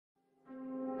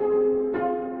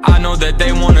know that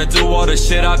they wanna do all the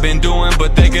shit I've been doing,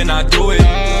 but they cannot do it.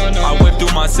 I whip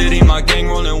through my city, my gang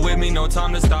rolling with me, no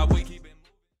time to stop, we keep it.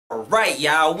 Alright,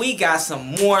 y'all, we got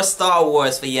some more Star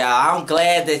Wars for y'all. I'm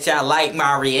glad that y'all like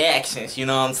my reactions, you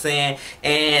know what I'm saying?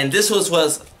 And this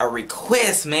was a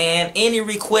request, man. Any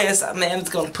request, man, I'm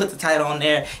just gonna put the title on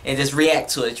there and just react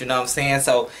to it, you know what I'm saying?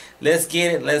 So, let's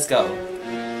get it, let's go.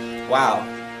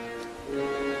 Wow.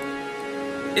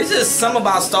 It's just something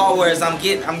about Star Wars. I'm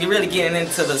really getting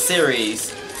into the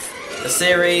series. The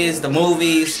series, the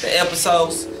movies, the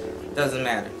episodes. Doesn't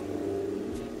matter.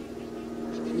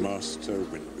 Master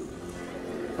Windu,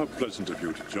 how pleasant of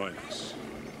you to join us.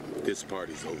 This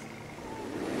party's over.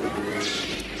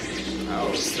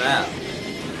 Oh, snap.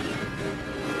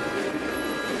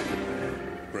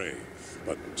 Brave,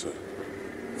 but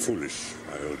foolish,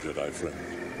 my old Jedi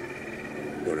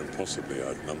friend. You're impossibly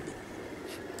outnumbered.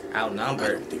 Outnumbered?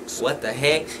 I don't think so. What the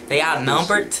heck? They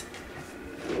outnumbered?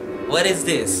 What is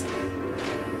this?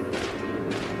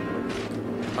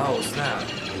 Oh, snap.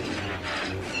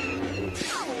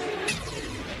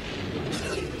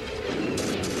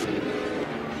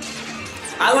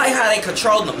 I like how they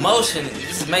control the motion. It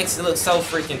just makes it look so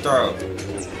freaking thorough.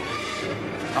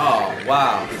 Oh,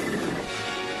 wow.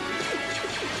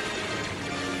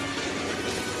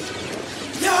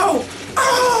 Yo!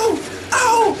 Oh!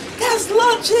 Oh! That's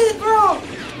legit, bro!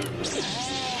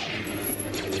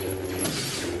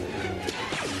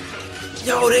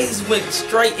 Yo, they just went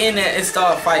straight in there and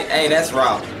started fighting. Hey, that's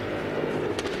raw.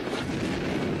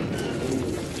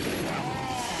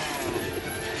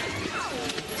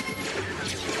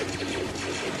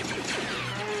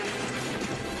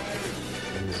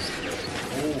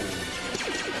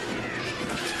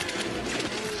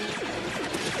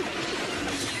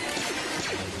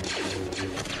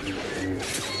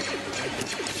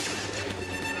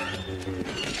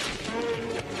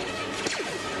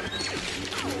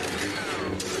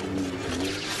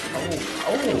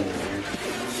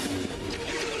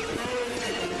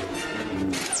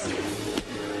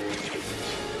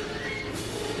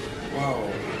 Whoa.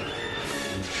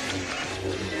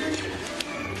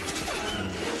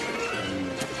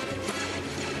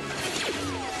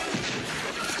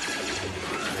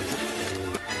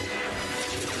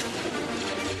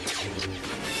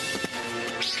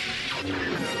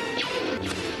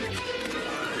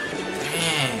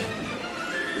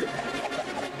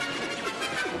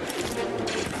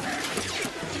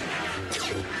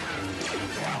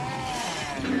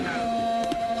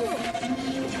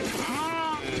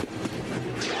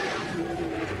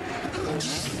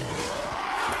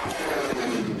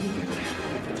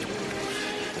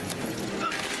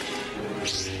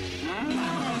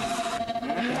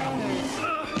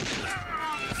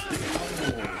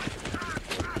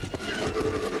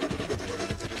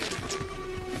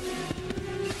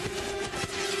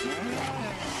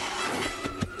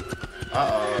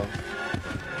 Uh-oh.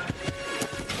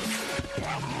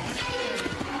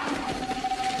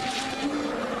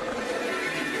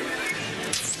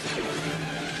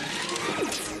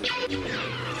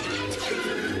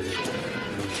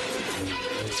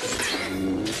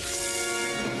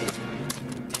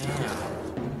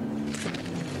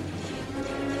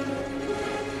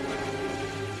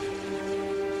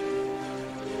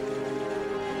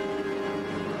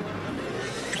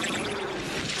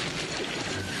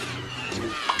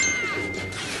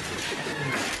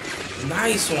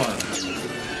 Nice one.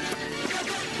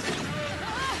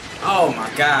 Oh my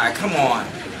god, come on.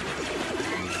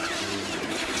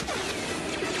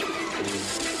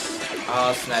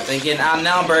 Oh snap, they getting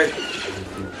outnumbered.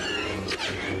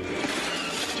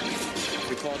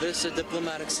 You call this a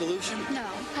diplomatic solution? No,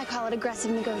 I call it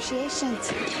aggressive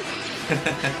negotiations.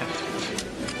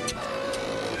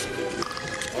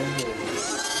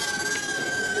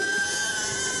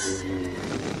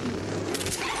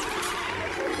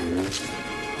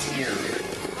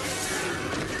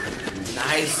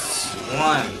 Nice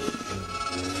one.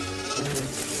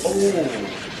 Oh.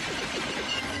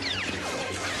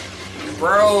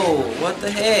 Bro, what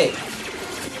the heck?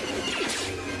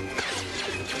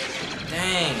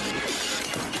 Dang.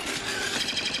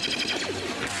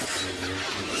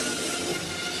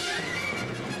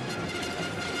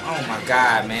 Oh my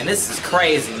god, man. This is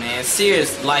crazy, man.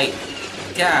 Serious, like,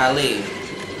 golly.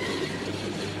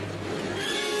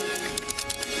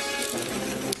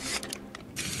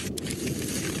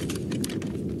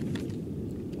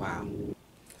 Wow.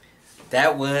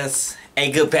 That was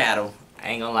a good battle. I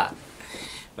ain't gonna lie.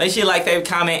 Make sure you like, favorite,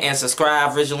 comment, and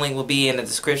subscribe. Original link will be in the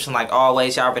description like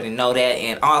always. Y'all already know that.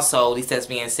 And also, at least that's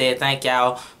being said, thank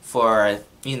y'all for,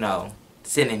 you know,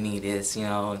 sending me this, you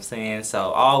know what I'm saying? So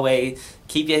always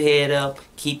keep your head up,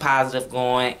 keep positive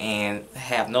going, and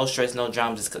have no stress, no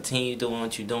drama. Just continue doing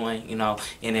what you're doing, you know.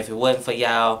 And if it wasn't for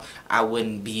y'all, I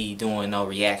wouldn't be doing no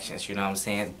reactions, you know what I'm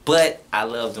saying? But I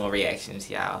love doing reactions,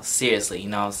 y'all. Seriously, you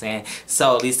know what I'm saying?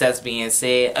 So at least that's being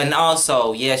said. And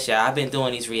also, yes, y'all, I've been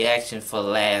doing these reactions for the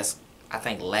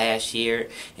last year.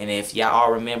 And if y'all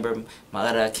all remember my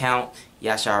other account,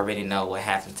 y'all should already know what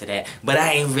happened to that. But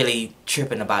I ain't really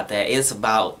tripping about that. It's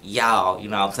about y'all, you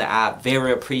know what I'm saying? I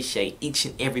very appreciate each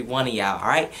and every one of y'all,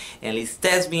 alright? And at least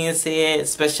that's being said,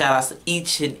 special shout outs to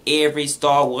each and every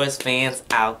Star Wars fans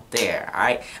out there,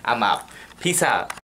 alright? I'm out. Peace out.